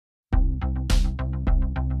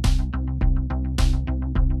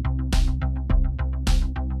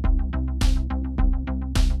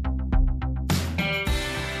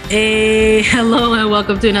Hey, hello, and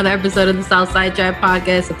welcome to another episode of the Southside Drive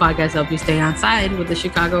Podcast. The podcast helps you stay on side with the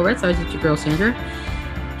Chicago Red Stars. It's your girl, Sandra.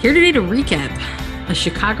 Here today to recap a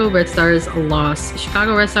Chicago Red Stars loss.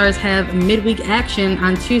 Chicago Red Stars have midweek action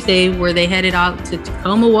on Tuesday where they headed out to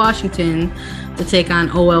Tacoma, Washington to take on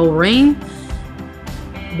OL Reign.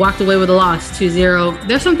 Walked away with a loss, 2-0.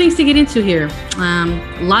 There's some things to get into here.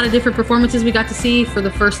 A lot of different performances we got to see for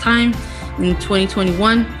the first time in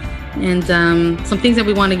 2021. And some things that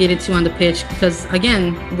we want to get into on the pitch because,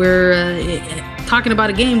 again, we're talking about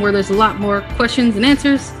a game where there's a lot more questions and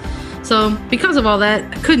answers. So because of all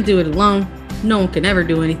that, I couldn't do it alone. No one can ever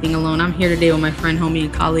do anything alone. I'm here today with my friend, homie,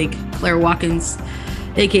 and colleague, Claire Watkins,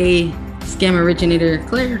 a.k.a. Scam Originator.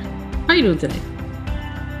 Claire, how are you doing today?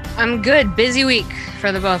 I'm good. Busy week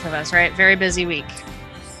for the both of us, right? Very busy week.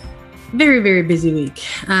 Very, very busy week.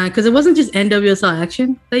 Because it wasn't just NWSL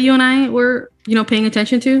action that you and I were, paying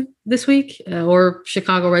attention to this week, or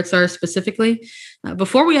Chicago Red Stars specifically.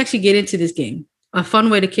 Before we actually get into this game, a fun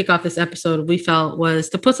way to kick off this episode, we felt, was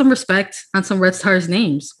to put some respect on some Red Stars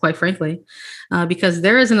names, quite frankly, because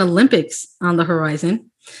there is an Olympics on the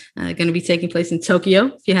horizon, going to be taking place in Tokyo.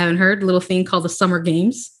 If you haven't heard, a little thing called the Summer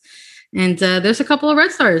Games. And there's a couple of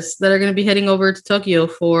Red Stars that are going to be heading over to Tokyo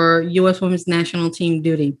for U.S. Women's National Team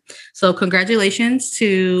duty. So congratulations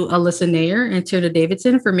to Alyssa Nair and Tierna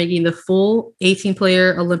Davidson for making the full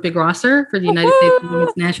 18-player Olympic roster for the United States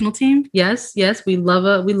Women's National Team. Yes, we love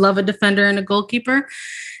a defender and a goalkeeper.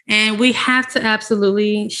 And we have to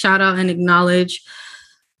absolutely shout out and acknowledge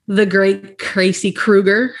the great Casey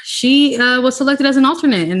Kruger. She was selected as an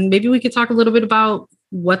alternate, and maybe we could talk a little bit about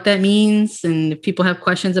what that means and if people have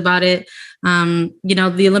questions about it.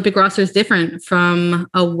 The Olympic roster is different from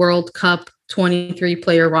a World Cup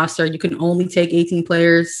 23-player roster. You can only take 18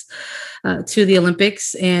 players to the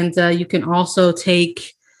Olympics, and you can also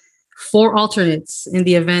take 4 alternates in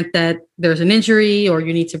the event that there's an injury or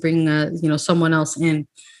you need to bring someone else in.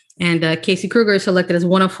 And Casey Kruger is selected as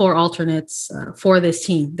one of 4 alternates for this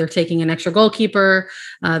team. They're taking an extra goalkeeper.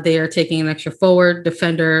 They are taking an extra forward,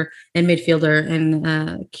 defender, and midfielder.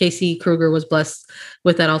 And Casey Kruger was blessed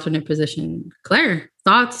with that alternate position. Claire,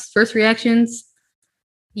 thoughts, first reactions?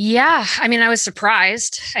 Yeah, I was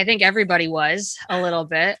surprised. I think everybody was a little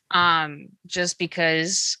bit, just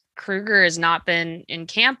because Kruger has not been in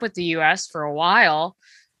camp with the U.S. for a while.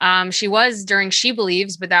 She was during She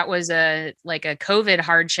Believes, but that was a COVID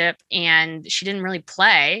hardship, and she didn't really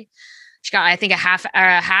play. She got, I think, a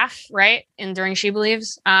half, right, during She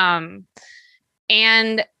Believes. But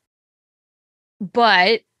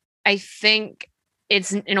I think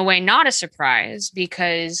it's in a way not a surprise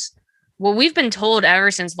because, well, we've been told ever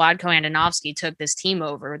since Vlatko Andonovski took this team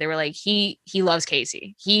over, they were like, he loves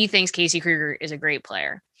Casey. He thinks Casey Kruger is a great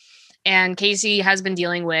player. And Casey has been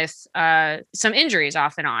dealing with some injuries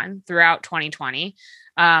off and on throughout 2020.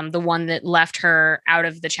 The one that left her out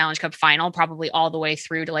of the Challenge Cup final, probably all the way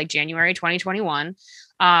through to January 2021.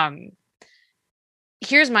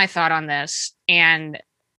 Here's my thought on this. And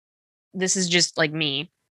this is just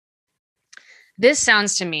me. This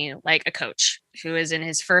sounds to me like a coach who is in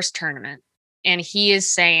his first tournament. And he is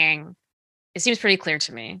saying, it seems pretty clear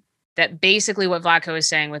to me that basically what Vlatko is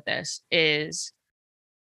saying with this is,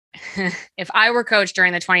 if I were coach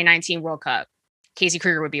during the 2019 World Cup, Casey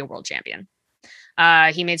Kruger would be a world champion.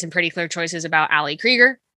 He made some pretty clear choices about Ali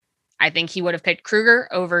Krieger. I think he would have picked Kruger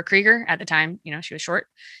over Krieger at the time. She was short.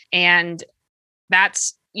 And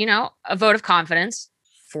that's, a vote of confidence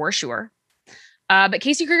for sure. But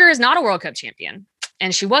Casey Kruger is not a World Cup champion,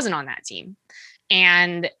 and she wasn't on that team.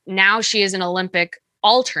 And now she is an Olympic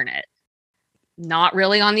alternate. Not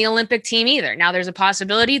really on the Olympic team either. Now there's a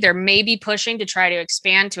possibility they're maybe pushing to try to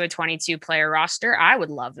expand to a 22-player roster. I would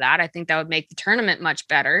love that. I think that would make the tournament much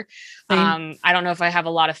better. I don't know if I have a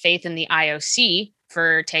lot of faith in the IOC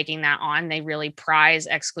for taking that on. They really prize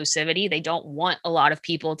exclusivity. They don't want a lot of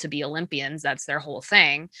people to be Olympians. That's their whole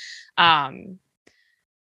thing.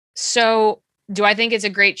 So do I think it's a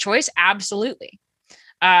great choice? Absolutely.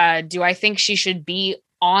 Do I think she should be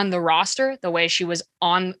on the roster the way she was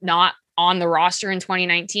not on the roster in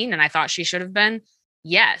 2019, and I thought she should have been?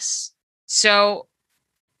 Yes. So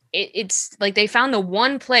it's like they found the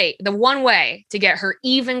one way to get her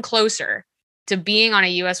even closer to being on a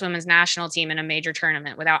U.S. Women's National Team in a major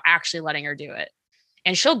tournament without actually letting her do it.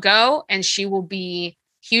 And she'll go, and she will be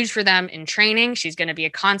huge for them in training. She's going to be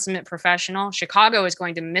a consummate professional. Chicago is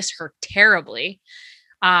going to miss her terribly.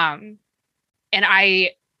 And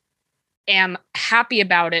I am happy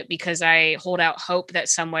about it because I hold out hope that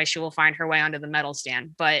some way she will find her way onto the medal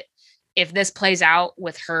stand. But if this plays out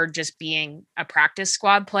with her just being a practice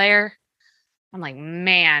squad player, I'm like,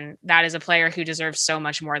 man, that is a player who deserves so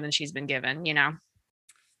much more than she's been given, you know?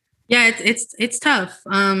 Yeah, it's tough.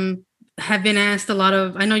 Have been asked a lot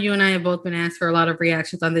of, I know you and I have both been asked for a lot of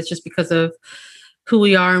reactions on this just because of who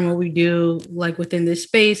we are and what we do, like within this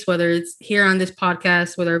space, whether it's here on this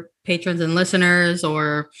podcast with our patrons and listeners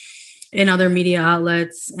or in other media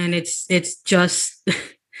outlets. And it's just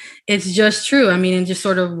it's just true. I mean, and just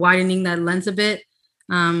sort of widening that lens a bit,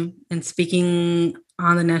 and speaking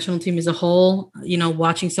on the national team as a whole, you know,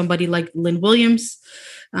 watching somebody like Lynn Williams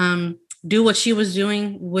do what she was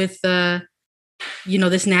doing with you know,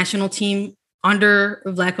 this national team under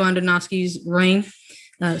Vlatko Andonovski's reign.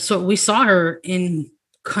 So we saw her in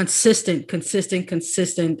consistent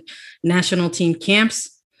national team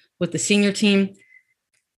camps with the senior team.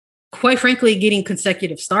 Quite frankly, getting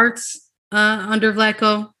consecutive starts under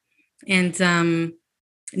Vlatko, and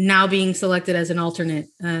now being selected as an alternate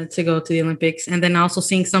to go to the Olympics. And then also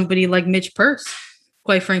seeing somebody like Midge Purce,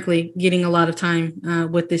 quite frankly, getting a lot of time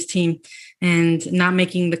with this team and not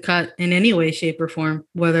making the cut in any way, shape, or form,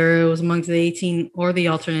 whether it was amongst the 18 or the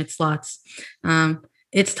alternate slots.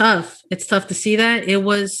 It's tough. It's tough to see that. It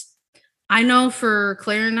was, I know for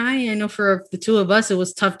Claire and I know for the two of us, it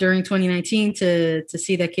was tough during 2019 to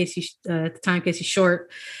see that Casey, at the time, Casey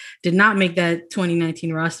Short did not make that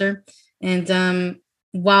 2019 roster. And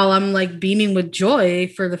while I'm like beaming with joy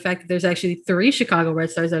for the fact that there's actually 3 Chicago Red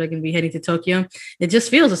Stars that are going to be heading to Tokyo, it just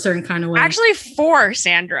feels a certain kind of way. Actually, 4,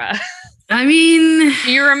 Sandra. I mean,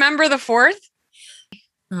 do you remember the 4th?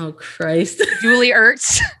 Oh, Christ. Julie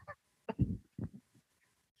Ertz.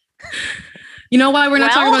 You know why we're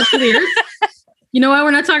not talking about Julie Ertz? You know why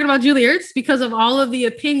we're not talking about Julie Ertz? Because of all of the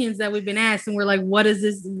opinions that we've been asked. And we're like, what is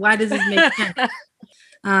this? Why does this make sense?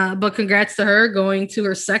 But congrats to her going to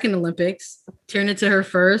her second Olympics, Tierney to her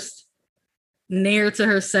first, Nair to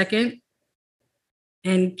her second,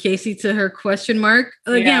 and Casey to her question mark.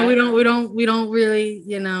 Again, we don't really,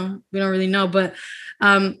 you know, we don't really know, but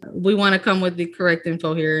we want to come with the correct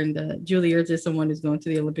info here. And Julie Ertz is someone who's going to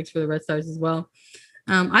the Olympics for the Red Stars as well.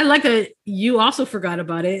 I like that you also forgot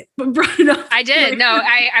about it, but brought it up. I did. No,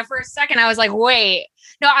 I for a second, I was like, wait.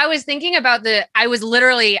 No, I was thinking about I was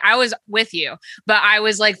with you, but I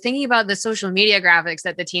was like thinking about the social media graphics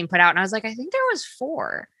that the team put out. And I was like, I think there was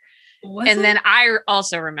 4. Then I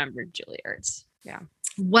also remembered Julie Ertz. Yeah.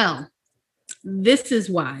 Well, this is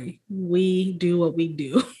why we do what we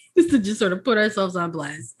do, is to just sort of put ourselves on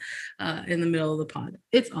blast in the middle of the pod.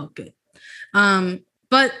 It's all good.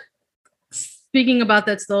 But speaking about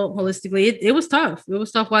that still holistically, it was tough. It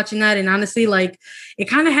was tough watching that. And honestly, like it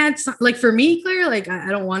kind of had some, like for me, Claire, like I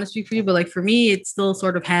don't want to speak for you, but like for me, it still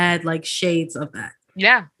sort of had like shades of that.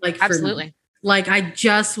 Yeah, like absolutely. Like I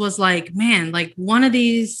just was like, man, like one of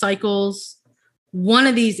these cycles, one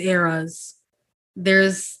of these eras,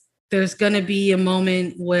 there's going to be a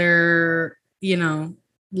moment where, you know,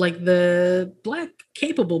 like the Black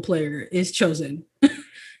capable player is chosen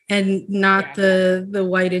and not the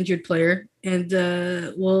white injured player. And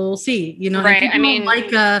we'll see, you know, right. I mean,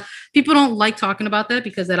 people don't like talking about that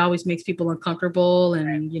because that always makes people uncomfortable. And,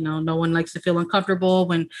 right. You know, no one likes to feel uncomfortable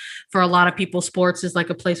when for a lot of people, sports is like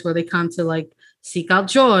a place where they come to like seek out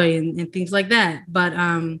joy and things like that. But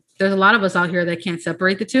there's a lot of us out here that can't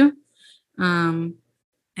separate the two and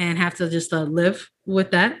have to just live with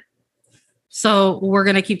that. So we're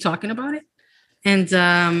going to keep talking about it.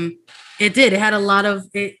 And it did. It had a lot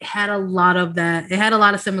of that. It had a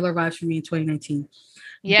lot of similar vibes for me in 2019.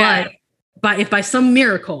 Yeah. But if by some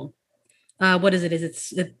miracle, what is it?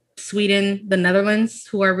 It's Sweden, the Netherlands,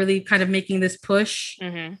 who are really kind of making this push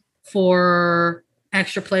for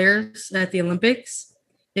extra players at the Olympics.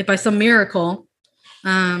 If by some miracle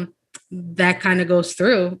that kind of goes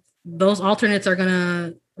through, those alternates are going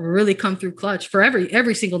to really come through clutch for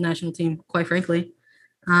every single national team, quite frankly.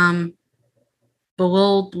 But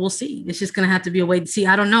we'll see. It's just going to have to be a wait and see.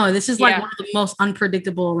 I don't know. This is like one of the most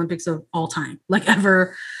unpredictable Olympics of all time, like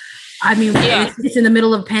ever. I mean, it's in the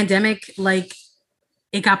middle of a pandemic. Like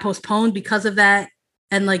it got postponed because of that.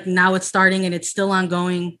 And like now it's starting and it's still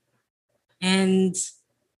ongoing. And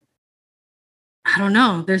I don't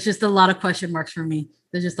know. There's just a lot of question marks for me.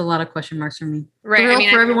 Right. I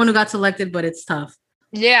mean, for everyone who got selected, but it's tough.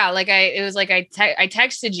 Yeah, like I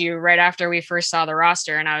texted you right after we first saw the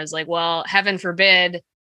roster, and I was like, well, heaven forbid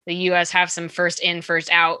the U.S. have some first in,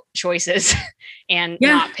 first out choices and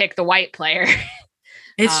not pick the white player.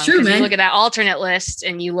 It's true, man. You look at that alternate list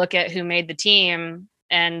and you look at who made the team,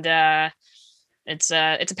 and it's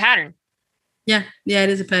a pattern. Yeah, it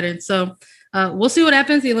is a pattern. So we'll see what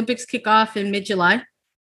happens. The Olympics kick off in mid-July.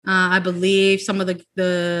 I believe some of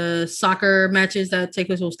the soccer matches that take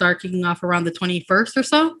place will start kicking off around the 21st or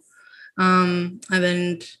so. And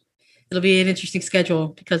then it'll be an interesting schedule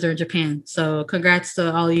because they're in Japan. So congrats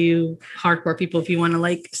to all you hardcore people. If you want to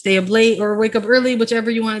like stay up late or wake up early,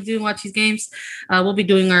 whichever you want to do and watch these games, we'll be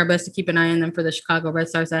doing our best to keep an eye on them for the Chicago Red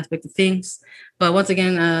Stars aspect of things. But once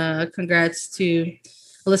again, congrats to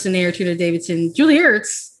Alyssa Nair, Tuna Davidson, Julie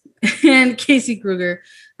Ertz, and Casey Kruger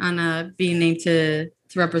on being named to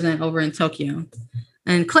represent over in Tokyo.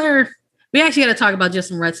 And Claire, we actually got to talk about just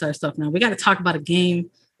some Red Star stuff now. We got to talk about a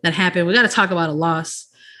game that happened. We got to talk about a loss.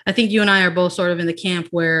 I think you and I are both sort of in the camp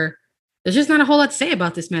where there's just not a whole lot to say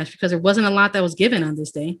about this match because there wasn't a lot that was given on this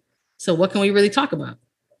day. So what can we really talk about?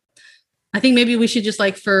 I think maybe we should just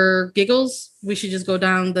like for giggles, we should just go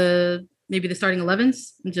down maybe the starting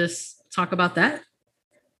 11s and just talk about that.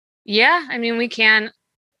 Yeah, I mean, we can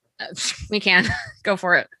go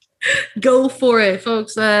for it. Go for it,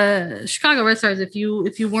 folks. Chicago Red Stars, if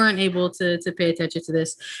you weren't able to pay attention to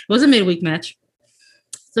this, it was a midweek match.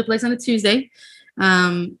 It took place on a Tuesday.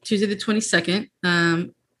 Tuesday the 22nd,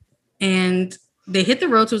 and they hit the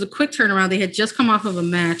road. So it was a quick turnaround. They had just come off of a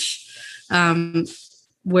match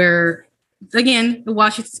where, again, the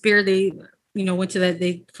Washington Spirit, they went to that.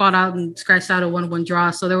 They fought out and scratched out a 1-1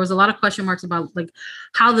 draw. So there was a lot of question marks about like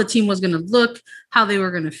how the team was going to look, how they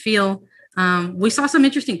were going to feel. We saw some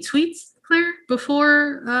interesting tweets, Claire,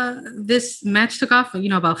 before this match took off.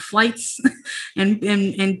 About flights and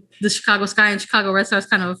the Chicago Sky and Chicago Red Stars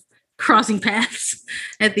kind of crossing paths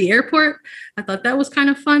at the airport. I thought that was kind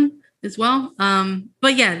of fun as well.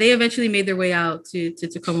 But yeah, they eventually made their way out to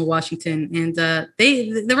Tacoma, Washington, and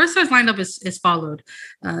the Red Stars lined up as followed.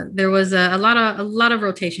 There was a lot of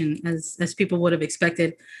rotation as people would have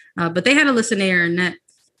expected, but they had Alyssa Nair in net.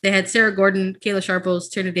 They had Sarah Gordon, Kayla Sharples,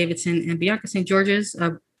 Tierna Davidson, and Bianca St. George's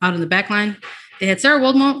out on the back line. They had Sarah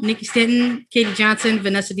Woldmo, Nikki Stanton, Katie Johnson,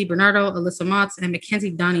 Vanessa DiBernardo, Alyssa Motz, and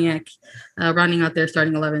Mackenzie Doniak rounding out their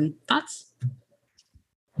starting 11. Thoughts?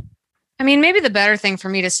 I mean, maybe the better thing for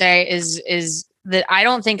me to say is that I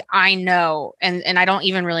don't think I know, and I don't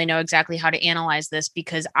even really know exactly how to analyze this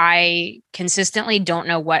because I consistently don't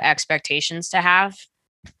know what expectations to have,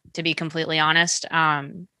 to be completely honest.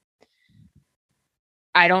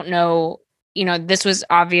 I don't know, this was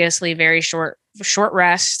obviously very short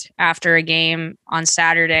rest after a game on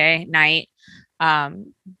Saturday night.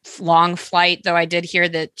 Long flight, though I did hear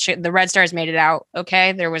that the Red Stars made it out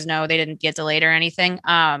okay. They didn't get delayed or anything.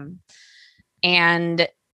 And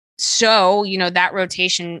so, that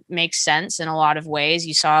rotation makes sense in a lot of ways.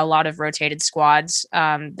 You saw a lot of rotated squads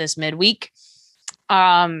this midweek.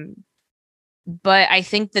 But I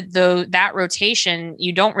think that that rotation,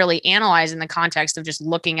 you don't really analyze in the context of just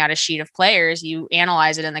looking at a sheet of players. You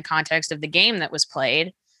analyze it in the context of the game that was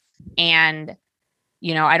played. And,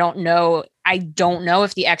 I don't know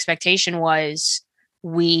if the expectation was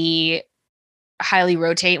we highly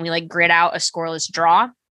rotate and we like grit out a scoreless draw.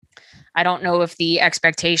 I don't know if the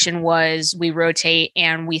expectation was we rotate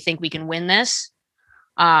and we think we can win this.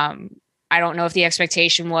 I don't know if the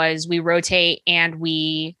expectation was we rotate and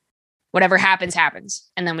whatever happens,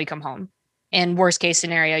 and then we come home. In worst case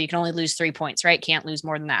scenario, you can only lose 3 points, right? Can't lose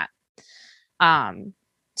more than that.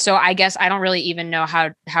 So I guess I don't really even know how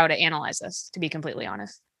to analyze this, to be completely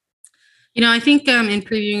honest. I think in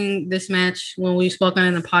previewing this match, when we spoke on it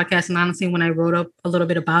in the podcast, and honestly, when I wrote up a little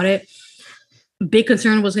bit about it, big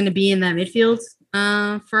concern was going to be in that midfield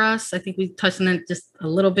for us. I think we touched on it just a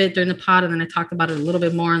little bit during the pod, and then I talked about it a little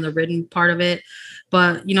bit more on the written part of it.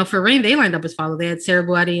 But, for Reign, they lined up as follows. They had Sarah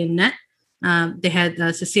Buati in net. They had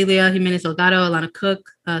Cecilia Jimenez Delgado, Alana Cook,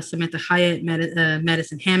 Samantha Hyatt,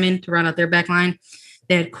 Madison Hammond to round out their back line.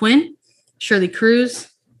 They had Quinn, Shirley Cruz,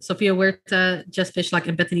 Sophia Huerta, Jess Fishlock,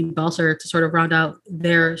 and Bethany Balser to sort of round out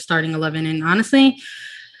their starting 11. And honestly,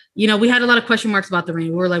 we had a lot of question marks about the Reign.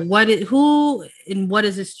 We were like, what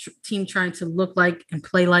is this team trying to look like and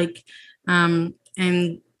play like? And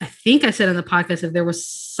I think I said on the podcast that there was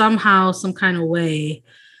somehow some kind of way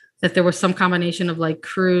that there was some combination of like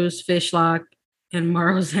Cruz, Fishlock, and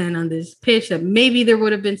Marozen on this pitch that maybe there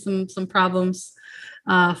would have been some problems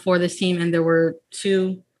for this team. And there were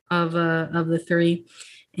two of the three.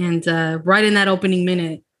 And right in that opening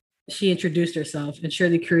minute, she introduced herself, and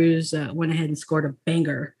Shirley Cruz went ahead and scored a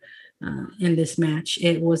banger in this match.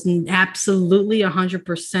 It was absolutely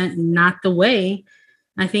 100% not the way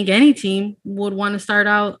I think any team would want to start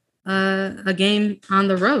out a game on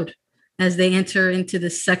the road as they enter into the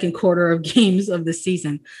second quarter of games of the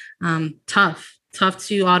season. Tough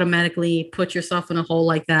to automatically put yourself in a hole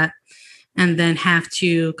like that and then have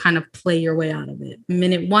to kind of play your way out of it.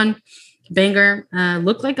 Minute one, banger,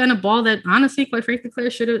 looked like on a ball that honestly, quite frankly,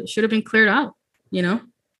 Claire should have been cleared out, Yeah,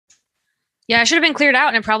 it should have been cleared out,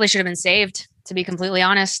 and it probably should have been saved. to be completely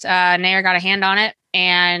honest. Nair got a hand on it,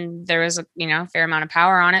 and there was a fair amount of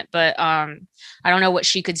power on it, but I don't know what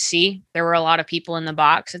she could see. There were a lot of people in the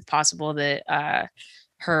box. It's possible that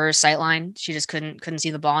her sight line, she just couldn't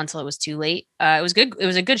see the ball until it was too late. It was good. It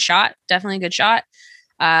was a good shot, definitely a good shot.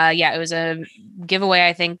 It was a giveaway,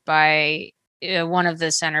 I think, by one of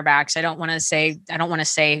the center backs. I don't want to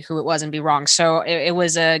say who it was and be wrong. So it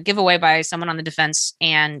was a giveaway by someone on the defense,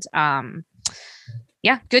 and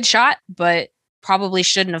good shot, but probably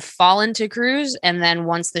shouldn't have fallen to Cruz. And then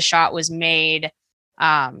once the shot was made,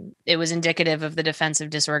 it was indicative of the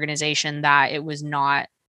defensive disorganization that it was not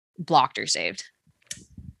blocked or saved.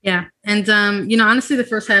 Yeah. And, honestly, the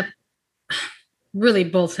first half, really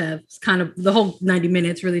both have kind of the whole 90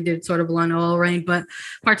 minutes really did sort of belong to OL Reign, but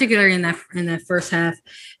particularly in that first half,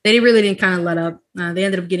 they really didn't kind of let up. They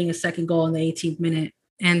ended up getting a second goal in the 18th minute.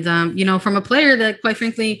 And, from a player that, quite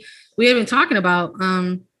frankly, we had been talking about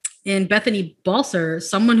in Bethany Balcer,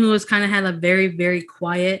 someone who has kind of had a very, very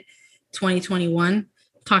quiet 2021,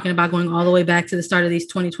 talking about going all the way back to the start of these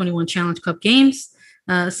 2021 Challenge Cup games.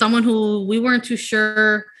 Someone who we weren't too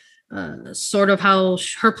sure sort of how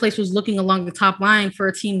her place was looking along the top line for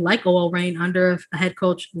a team like OL Reign under a head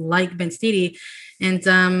coach like Ben Stede.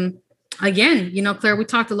 And again, Claire, we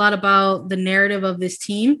talked a lot about the narrative of this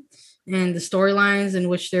team and the storylines in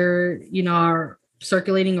which they're, are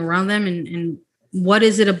circulating around them, and what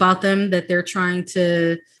is it about them that they're trying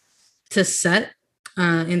to set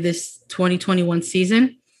in this 2021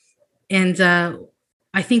 season. And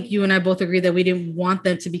I think you and I both agree that we didn't want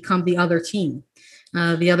them to become the other team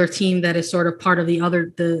that is sort of part of the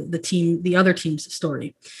other team's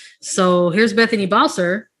story. So here's Bethany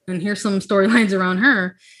Balcer, and here's some storylines around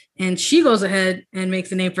her, and she goes ahead and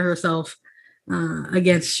makes a name for herself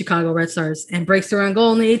against Chicago Red Stars and breaks their own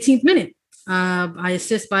goal in the 18th minute. By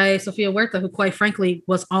assist by Sofia Huerta, who quite frankly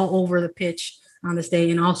was all over the pitch on this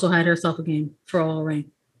day and also had herself a game for OL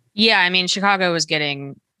Reign. Yeah, I mean, Chicago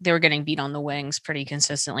they were getting beat on the wings pretty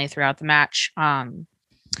consistently throughout the match.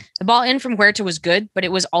 The ball in from Huerta was good, but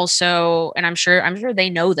it was also, and I'm sure they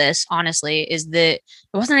know this, honestly, is that it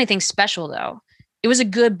wasn't anything special though. It was a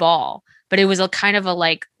good ball, but it was a kind of a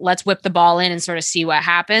like, let's whip the ball in and sort of see what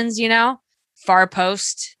happens, far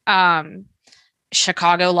post.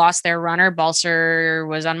 Chicago lost their runner. Balcer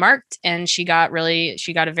was unmarked, and she got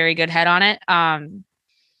a very good head on it. I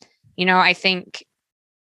think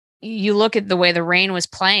you look at the way the Reign was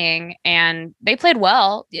playing, and they played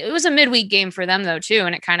well. It was a midweek game for them though too,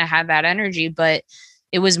 and it kind of had that energy, but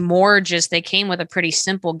it was more just they came with a pretty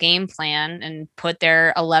simple game plan and put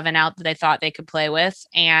their 11 out that they thought they could play with,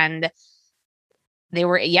 and they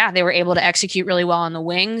were able to execute really well on the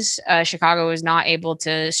wings. Chicago was not able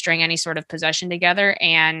to string any sort of possession together.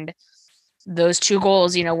 And those two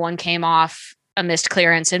goals, one came off a missed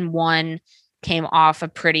clearance and one came off a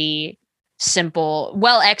pretty simple,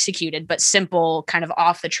 well executed, but simple kind of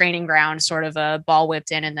off the training ground, sort of a ball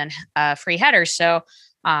whipped in and then a free header. So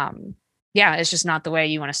it's just not the way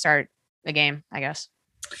you want to start the game, I guess.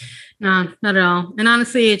 No, not at all. And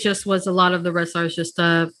honestly, it just was a lot of the Red Stars just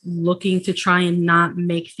looking to try and not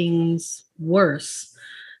make things worse.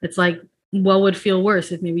 It's like, what would feel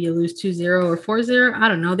worse if maybe you lose 2-0 or 4-0? I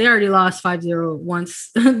don't know. They already lost 5-0 once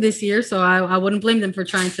this year, so I wouldn't blame them for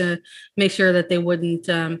trying to make sure that they wouldn't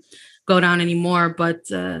go down anymore. But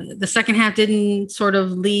the second half didn't sort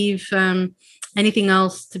of leave anything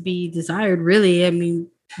else to be desired, really. I mean,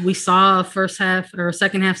 we saw a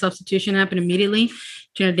second half substitution happen immediately.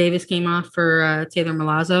 Gina Davis came off for Taylor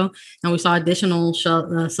Milazzo, and we saw additional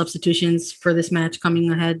substitutions for this match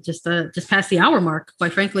coming ahead just past the hour mark,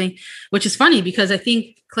 quite frankly, which is funny because I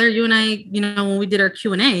think, Claire, you and I, when we did our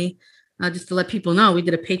Q&A, just to let people know, we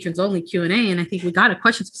did a patrons only Q&A, and I think we got a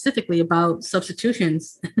question specifically about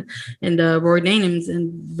substitutions and Rory Danems,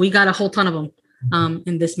 and we got a whole ton of them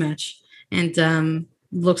in this match. And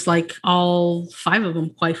looks like all 5 of them,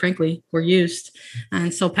 quite frankly, were used.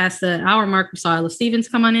 And so past the hour mark, we saw Ella Stevens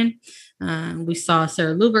come on in. We saw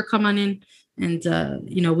Sarah Luber come on in. And,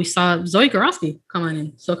 we saw Zoe Gorowski come on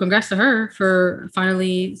in. So congrats to her for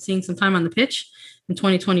finally seeing some time on the pitch in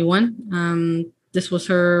 2021. This was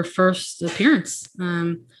her first appearance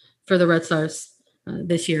for the Red Stars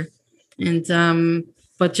this year. And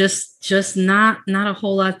but just not a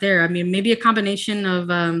whole lot there. I mean, maybe a combination of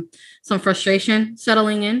some frustration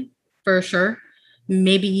settling in for sure,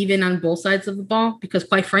 maybe even on both sides of the ball, because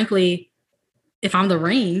quite frankly, if I'm the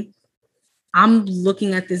Reign, I'm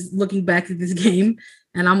looking back at this game,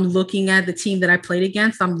 and I'm looking at the team that I played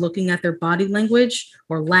against. I'm looking at their body language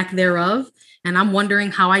or lack thereof, and I'm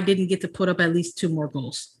wondering how I didn't get to put up at least 2 more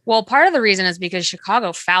goals. Well, part of the reason is because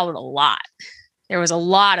Chicago fouled a lot. There was a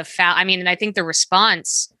lot of foul. I mean, and I think the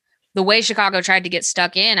response, the way Chicago tried to get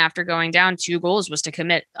stuck in after going down 2 goals was to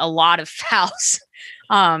commit a lot of fouls.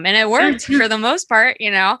 And it worked for the most part,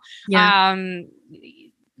 you know. Yeah.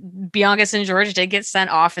 Bianca St. George did get sent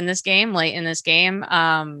off in this game, late in this game.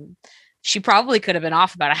 She probably could have been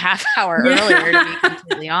off about a half hour earlier, to be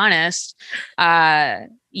completely honest.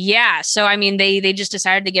 Yeah. So, I mean, they just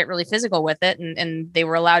decided to get really physical with it, and they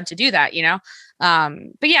were allowed to do that, you know?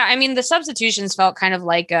 But yeah, I mean, the substitutions felt kind of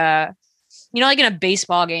like like in a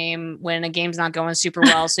baseball game when a game's not going super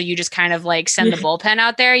well. So you just kind of like send the bullpen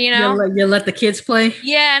out there, you know? You let the kids play.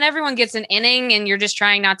 Yeah. And everyone gets an inning, and you're just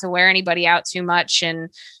trying not to wear anybody out too much. And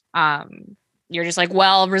you're just like,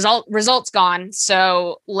 well, results gone.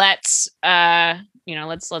 So let's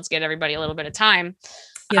get everybody a little bit of time.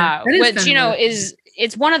 Yeah, which, you know,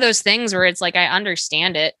 it's one of those things where it's like, I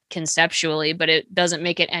understand it conceptually, but it doesn't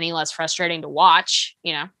make it any less frustrating to watch,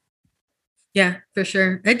 you know? Yeah, for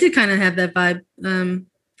sure. I did kind of have that vibe,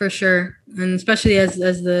 for sure. And especially as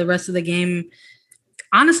the rest of the game,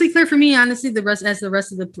 honestly, Claire, for me, the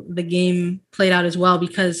rest of the game played out as well,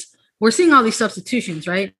 because we're seeing all these substitutions,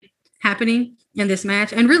 right, happening in this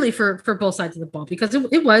match, and really for both sides of the ball, because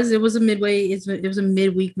it was a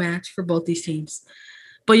midweek match for both these teams.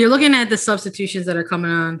 But you're looking at the substitutions that are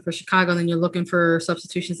coming on for Chicago, and then you're looking for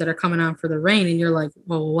substitutions that are coming on for the Reign, and you're like,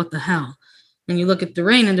 well, what the hell? And you look at the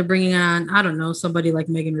Reign, and they're bringing on, I don't know, somebody like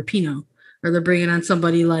Megan Rapinoe, or they're bringing on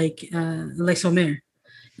somebody like Le Sommer.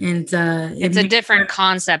 And it's a different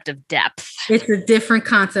concept of depth. It's a different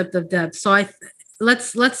concept of depth. So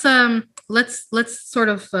let's sort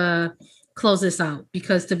of close this out,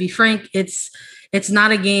 because to be frank, it's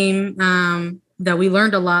not a game that we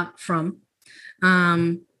learned a lot from.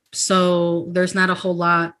 So there's not a whole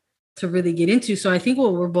lot to really get into. So I think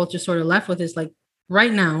what we're both just sort of left with is like,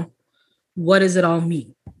 right now, what does it all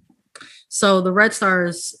mean? So the Red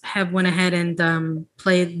Stars have went ahead and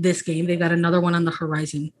played this game. They got another one on the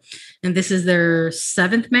horizon, and this is their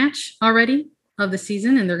 7th match already of the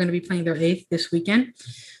season, and they're going to be playing their 8th this weekend.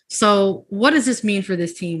 So what does this mean for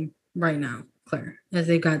this team right now, Claire, as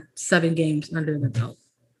they've got 7 games under their belt?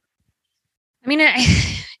 I mean,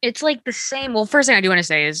 it's like the same. Well, first thing I do want to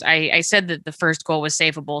say is I said that the first goal was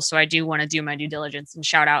savable. So I do want to do my due diligence and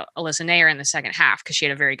shout out Alyssa Nair in the second half, because she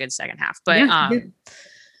had a very good second half. But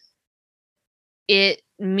it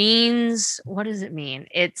means, what does it mean?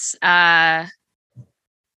 It's the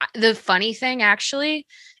funny thing actually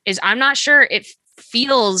is I'm not sure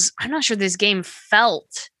this game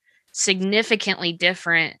felt significantly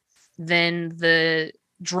different than the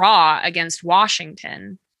draw against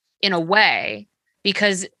Washington in a way,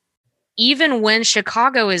 because even when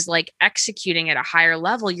Chicago is like executing at a higher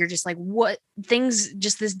level, you're just like, what things,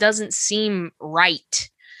 just this doesn't seem right.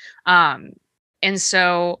 And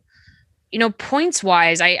so, you know, points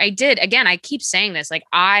wise, I keep saying this, like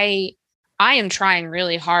I am trying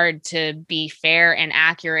really hard to be fair and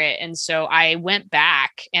accurate. And so I went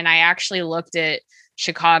back and I actually looked at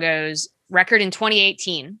Chicago's record in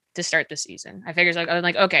 2018 to start the season. I figured, I was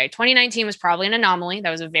like, okay, 2019 was probably an anomaly. That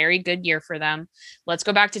was a very good year for them. Let's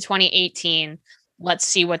go back to 2018. Let's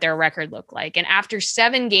see what their record looked like. And after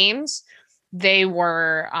 7 games, they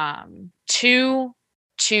were 2,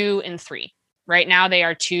 2, and 3. Right now they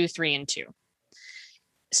are 2, 3, and 2.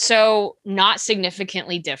 So not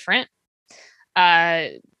significantly different.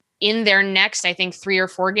 In their next, I think 3 or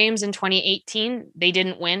 4 games in 2018, they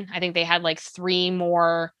didn't win. I think they had like 3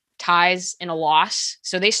 more ties and a loss.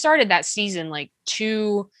 So they started that season like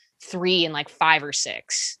 2, 3, and like 5 or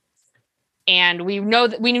 6. And we know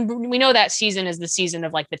that we know that season is the season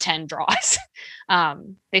of like the 10 draws.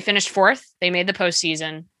 They finished 4th. They made the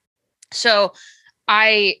postseason. So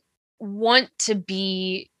I want to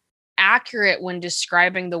be accurate when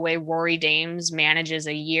describing the way Rory Dames manages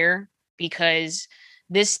a year, because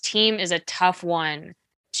this team is a tough one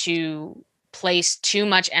to place too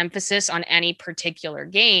much emphasis on any particular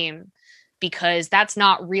game, because that's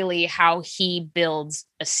not really how he builds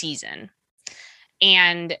a season.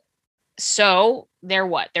 And so they're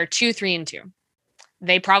 2, 3, and 2.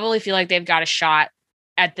 They probably feel like they've got a shot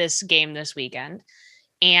at this game this weekend.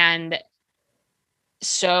 And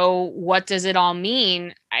so what does it all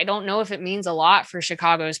mean? I don't know if it means a lot for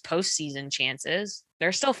Chicago's postseason chances.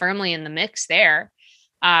 They're still firmly in the mix there.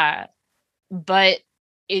 But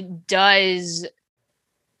it does,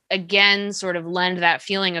 again, sort of lend that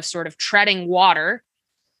feeling of sort of treading water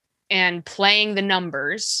and playing the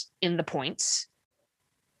numbers in the points.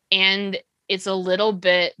 And it's a little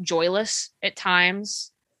bit joyless at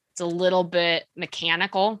times. It's a little bit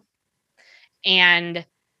mechanical. And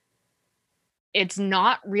it's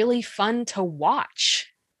not really fun to watch.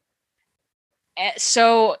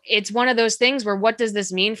 So it's one of those things where what does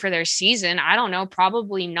this mean for their season? I don't know,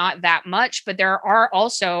 probably not that much, but there are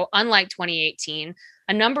also, unlike 2018,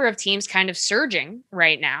 a number of teams kind of surging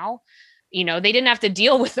right now. You know, they didn't have to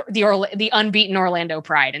deal with the unbeaten Orlando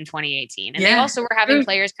Pride in 2018. And they also were having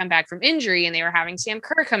players come back from injury, and they were having Sam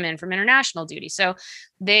Kerr come in from international duty. So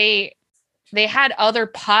they had other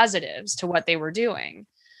positives to what they were doing.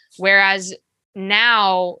 Whereas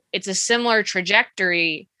now it's a similar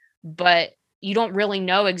trajectory, but you don't really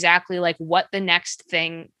know exactly like what the next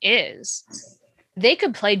thing is. They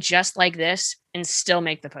could play just like this and still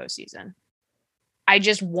make the postseason. I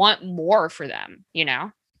just want more for them, you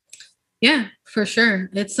know? Yeah, for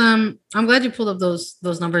sure. It's I'm glad you pulled up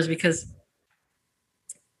those numbers, because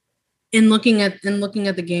in looking at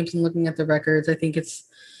the games and looking at the records, I think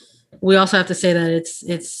we also have to say that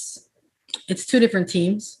it's two different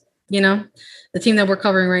teams, you know. The team that we're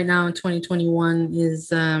covering right now in 2021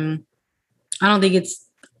 is I don't think it's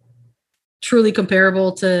truly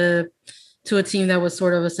comparable to a team that was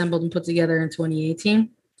sort of assembled and put together in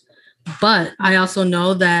 2018. But I also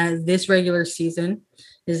know that this regular season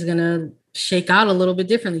is going to shake out a little bit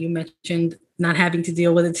differently. You mentioned not having to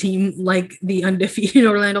deal with a team like the undefeated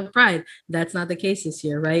Orlando Pride. That's not the case this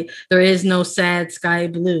year, right? There is no sad sky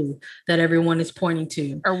blue that everyone is pointing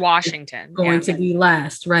to. Or Washington. It's going to be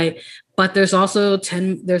last, right? But there's also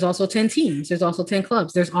 10 teams. There's also 10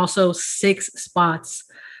 clubs. There's also 6 spots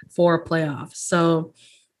for a playoff. So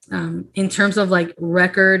in terms of like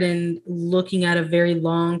record and looking at a very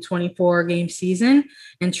long 24 game season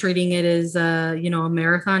and treating it as a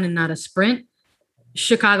marathon and not a sprint,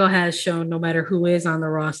 Chicago has shown, no matter who is on the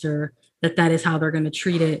roster, that is how they're going to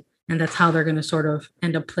treat it. And that's how they're going to sort of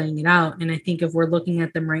end up playing it out. And I think if we're looking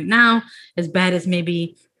at them right now, as bad as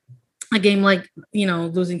maybe a game like,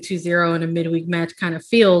 losing 2-0 in a midweek match kind of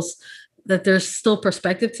feels, that there's still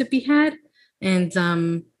perspective to be had.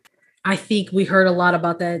 And I think we heard a lot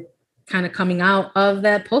about that kind of coming out of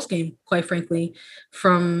that post game, quite frankly,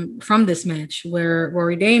 from this match, where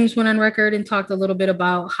Rory Dames went on record and talked a little bit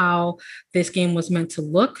about how this game was meant to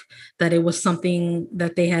look, that it was something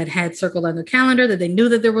that they had circled on their calendar, that they knew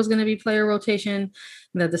that there was going to be player rotation,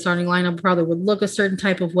 that the starting lineup probably would look a certain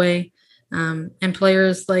type of way. And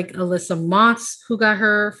players like Alyssa Moss, who got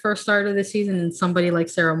her first start of the season, and somebody like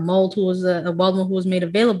Sarah Mold, who was a Waldman, who was made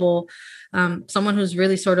available, someone who's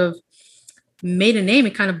really sort of made a name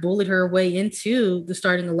and kind of bullied her way into the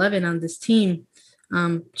starting 11 on this team.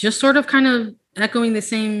 Just sort of kind of echoing the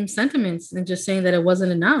same sentiments and just saying that it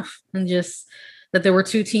wasn't enough, and just that there were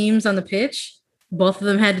 2 teams on the pitch. Both of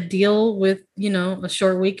them had to deal with, a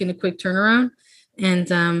short week and a quick turnaround, and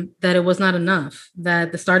that it was not enough,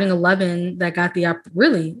 that the starting 11 that got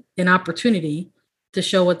really an opportunity to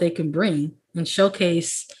show what they can bring and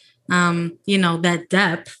showcase, that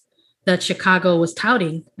depth that Chicago was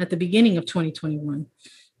touting at the beginning of 2021.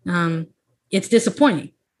 It's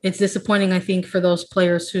disappointing. It's disappointing, I think, for those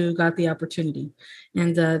players who got the opportunity.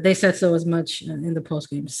 And they said so as much in the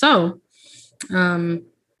postgame. So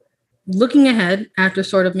looking ahead, after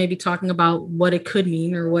sort of maybe talking about what it could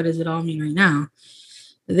mean or what does it all mean right now,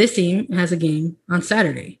 this team has a game on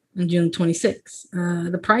Saturday on June 26th,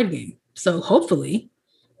 the Pride game. So hopefully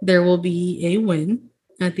there will be a win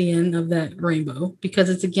at the end of that rainbow, because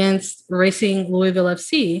it's against Racing Louisville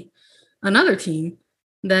FC, another team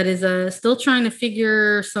that is still trying to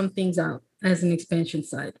figure some things out as an expansion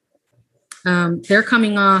side. They're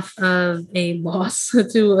coming off of a loss,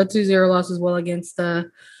 to a 2-0 loss as well against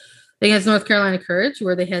North Carolina Courage,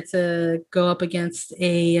 where they had to go up against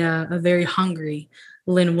a very hungry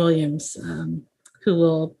Lynn Williams,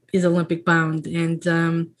 who is Olympic bound.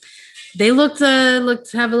 And they looked to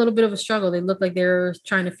have a little bit of a struggle. They looked like they're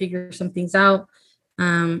trying to figure some things out.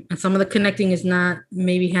 And some of the connecting is not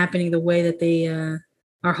maybe happening the way that they are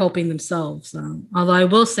hoping themselves. Although I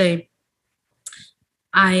will say,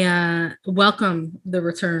 I welcome the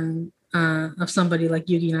return of somebody like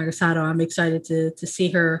Yuki Nagasato. I'm excited to see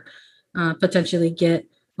her potentially get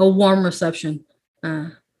a warm reception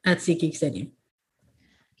at SeatGeek Stadium.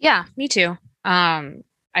 Yeah, me too.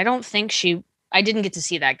 I didn't get to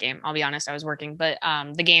see that game. I'll be honest. I was working, but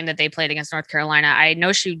the game that they played against North Carolina, I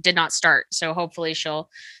know she did not start. So hopefully she'll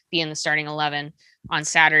be in the starting 11 on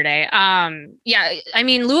Saturday. Yeah, I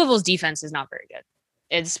mean, Louisville's defense is not very good.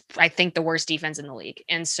 It's, I think, the worst defense in the league.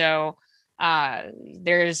 And so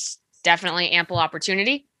there's definitely ample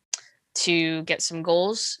opportunity to get some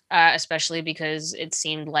goals, especially because it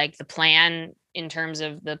seemed like the plan in terms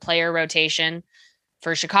of the player rotation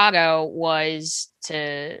for Chicago was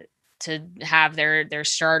to have their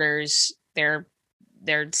starters, their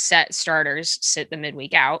set starters sit the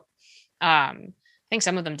midweek out. think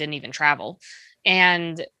some of them didn't even travel.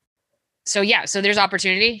 And so, yeah, so there's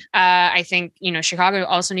opportunity. I think, Chicago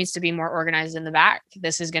also needs to be more organized in the back.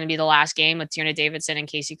 This is going to be the last game with Tierna Davidson and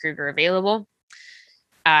Casey Krueger available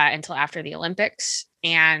until after the Olympics.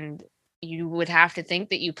 And you would have to think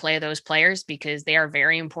that you play those players because they are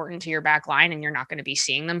very important to your back line and you're not going to be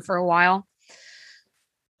seeing them for a while.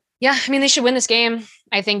 Yeah, I mean, they should win this game.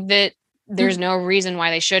 I think that there's no reason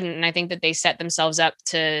why they shouldn't. And I think that they set themselves up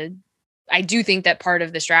to, I do think that part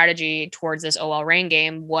of the strategy towards this OL Reign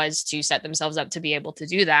game was to set themselves up to be able to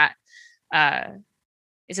do that.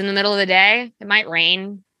 It's in the middle of the day. It might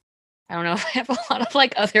rain. I don't know if I have a lot of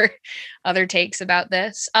like other takes about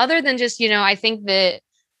this other than just, I think that,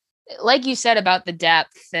 like you said about the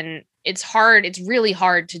depth, and it's hard. It's really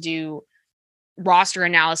hard to do roster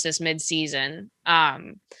analysis mid-season.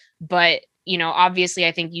 But, obviously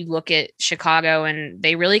I think you look at Chicago and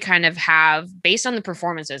they really kind of have, based on the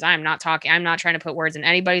performances, I'm not trying to put words in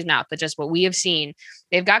anybody's mouth, but just what we have seen,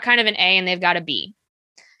 they've got kind of an A and they've got a B.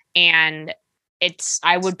 And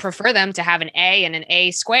I would prefer them to have an A and an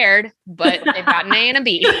A squared, but they've got an A and a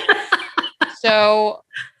B. So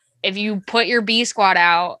if you put your B squad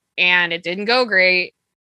out and it didn't go great,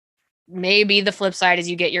 maybe the flip side is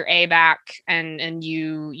you get your A back and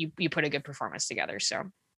you put a good performance together.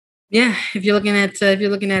 So yeah, if you're looking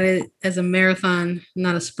at it as a marathon,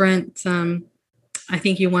 not a sprint, I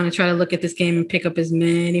think you want to try to look at this game and pick up as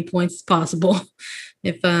many points as possible.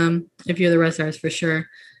 If you're the Red Stars, for sure.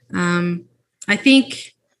 I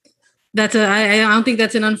think I don't think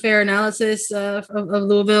that's an unfair analysis of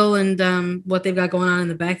Louisville and what they've got going on in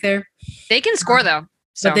the back there. They can score though.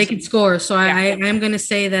 So. But they can score. So yeah. I'm going to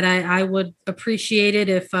say that I would appreciate it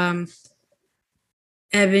if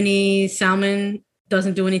Ebony Salmon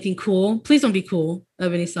doesn't do anything cool. Please don't be cool,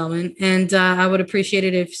 Ebony Salmon. And I would appreciate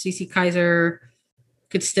it if Cece Kaiser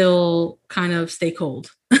could still kind of stay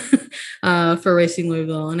cold for Racing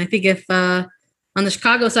Louisville. And I think if on the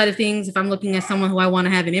Chicago side of things, if I'm looking at someone who I want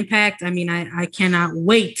to have an impact, I mean, I cannot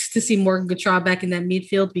wait to see Morgan Gautrat back in that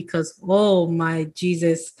midfield because, oh my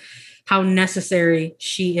Jesus, how necessary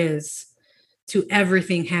she is to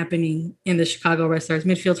everything happening in the Chicago Red Stars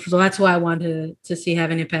midfield. So that's why I wanted to see have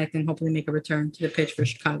an impact and hopefully make a return to the pitch for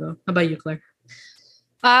Chicago. How about you, Claire?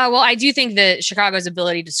 Well, I do think that Chicago's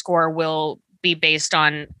ability to score will be based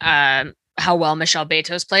on how well Michelle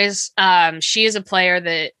Betos plays. She is a player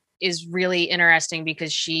that is really interesting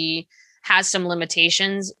because she has some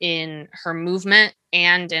limitations in her movement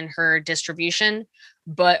and in her distribution,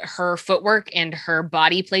 but her footwork and her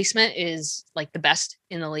body placement is like the best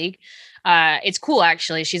in the league. It's cool,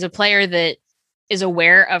 actually. She's a player that is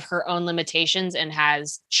aware of her own limitations and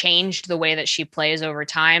has changed the way that she plays over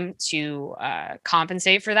time to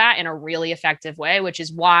compensate for that in a really effective way, which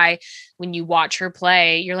is why when you watch her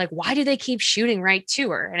play, you're like, why do they keep shooting right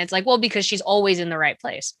to her? And it's like, well, because she's always in the right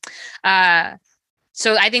place.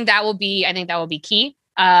 So I think that will be key.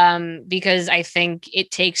 Because I think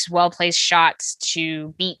it takes well-placed shots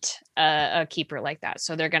to beat a keeper like that.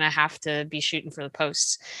 So they're going to have to be shooting for the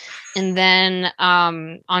posts. And then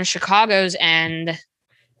on Chicago's end,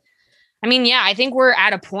 I mean, yeah, I think we're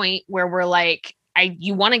at a point where we're like, I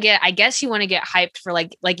guess you want to get hyped for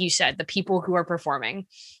like you said, the people who are performing.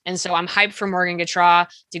 And so I'm hyped for Morgan Gautrat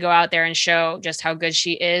to go out there and show just how good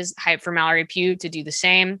she is. Hyped for Mallory Pugh to do the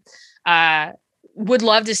same. Would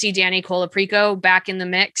love to see Danny Colaprico back in the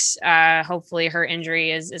mix. Hopefully her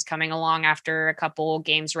injury is coming along after a couple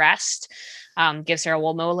games rest. Give Sarah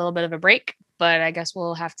Wolmo a little bit of a break, but I guess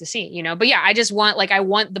we'll have to see, But yeah, I just want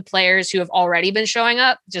the players who have already been showing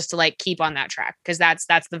up just to keep on that track because that's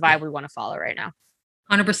the vibe we want to follow right now.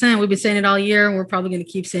 100%. We've been saying it all year, and we're probably going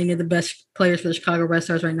to keep saying it. The best players for the Chicago Red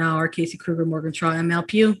Stars right now are Casey Krueger, Morgan Gautrat, and Mal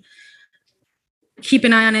Pugh. Keep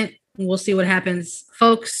an eye on it, and we'll see what happens.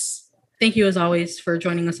 Folks, thank you, as always, for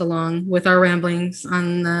joining us along with our ramblings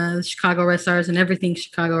on the Chicago Red Stars and everything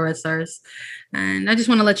Chicago Red Stars. And I just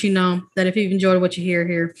want to let you know that if you've enjoyed what you hear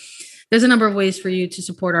here, there's a number of ways for you to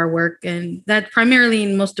support our work. And that primarily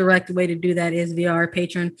and most direct way to do that is via our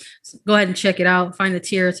Patreon. So go ahead and check it out. Find a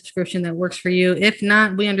tier subscription that works for you. If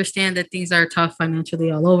not, we understand that things are tough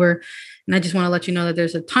financially all over. And I just want to let you know that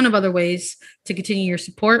there's a ton of other ways to continue your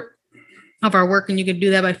support of our work, and you can do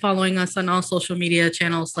that by following us on all social media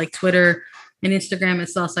channels like Twitter and Instagram at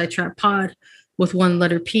Southside Trap Pod with one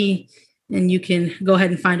letter P. And you can go ahead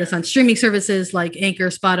and find us on streaming services like Anchor,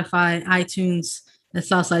 Spotify, iTunes, at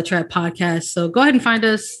Southside Trap Podcast. So go ahead and find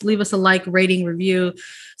us, leave us a like, rating, review,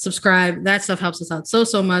 subscribe. That stuff helps us out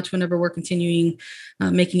so much whenever we're continuing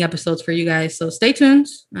making episodes for you guys. So stay tuned,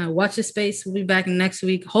 watch this space. We'll be back next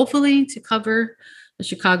week, hopefully to cover the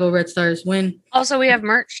Chicago Red Stars win. Also, we have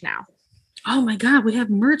merch now. Oh my God, we have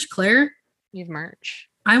merch, Claire. We have merch.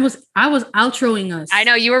 I was outroing us. I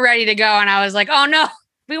know you were ready to go, and I was like, "Oh no,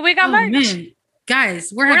 we got merch." Man,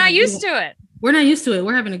 guys, we're not used to it. We're not used to it.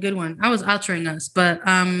 We're having a good one. I was outroing us, but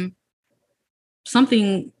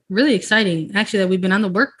something really exciting actually that we've been on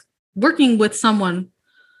the working with someone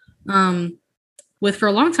with for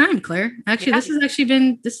a long time, Claire. Actually,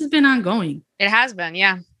 this has been ongoing. It has been,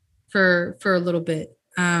 yeah, for a little bit.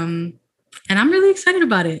 And I'm really excited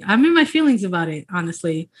about it. I'm in my feelings about it,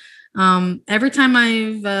 honestly. Every time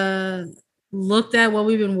I've looked at what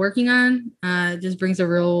we've been working on, it just brings a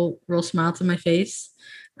real smile to my face.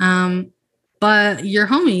 But your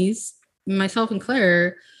homies, myself and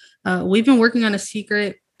Claire, we've been working on a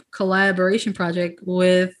secret collaboration project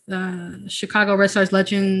with Chicago Red Stars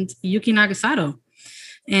legend Yuki Nagasato.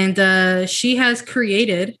 And she has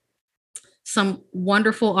created some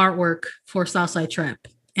wonderful artwork for Southside Trap.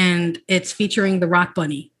 And it's featuring the Rock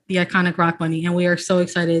Bunny, the iconic Rock Bunny. And we are so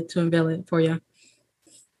excited to unveil it for you.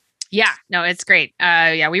 Yeah, no, it's great.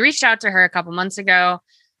 We reached out to her a couple months ago.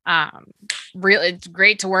 Really, it's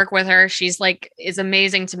great to work with her. She's it's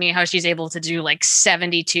amazing to me how she's able to do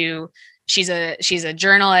 72. She's a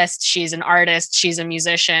journalist. She's an artist. She's a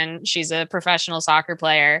musician. She's a professional soccer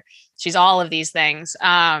player. She's all of these things.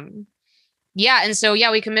 And so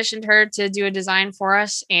we commissioned her to do a design for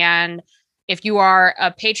us. And if you are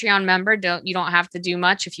a Patreon member, you don't have to do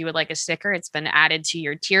much. If you would like a sticker, it's been added to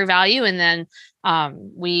your tier value. And then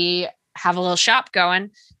we have a little shop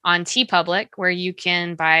going on TeePublic where you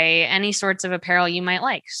can buy any sorts of apparel you might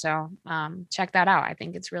like. So check that out. I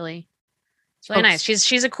think it's really nice.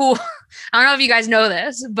 She's a cool, I don't know if you guys know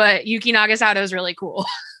this, but Yuki Nagasato is really cool.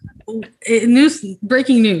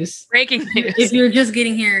 Breaking news. If you're just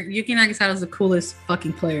getting here, Yuki Nagasato is the coolest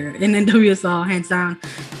fucking player in NWSL, hands down.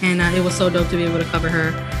 And it was so dope to be able to cover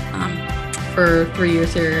her for 3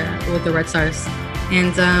 years here with the Red Stars.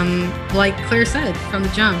 And like Claire said from the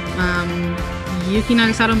jump, Yuki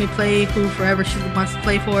Nagasato may play who forever she wants to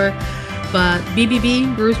play for, but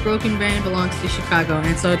BBB, Bruce Broken Band, belongs to Chicago.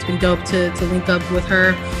 And so it's been dope to link up with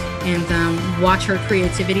her and watch her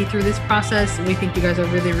creativity through this process. We think you guys are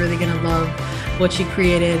really, really going to love what she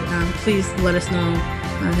created. Please let us know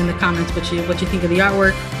in the comments what you think of the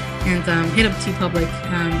artwork, and hit up TeePublic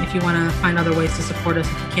if you want to find other ways to support us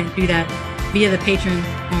if you can't do that via the Patreon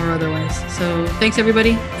or otherwise. So thanks,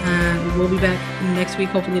 everybody. We'll be back next week,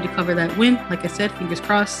 hopefully, to cover that win. Like I said, fingers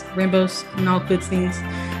crossed, rainbows and all good things.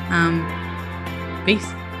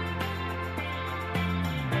 Peace.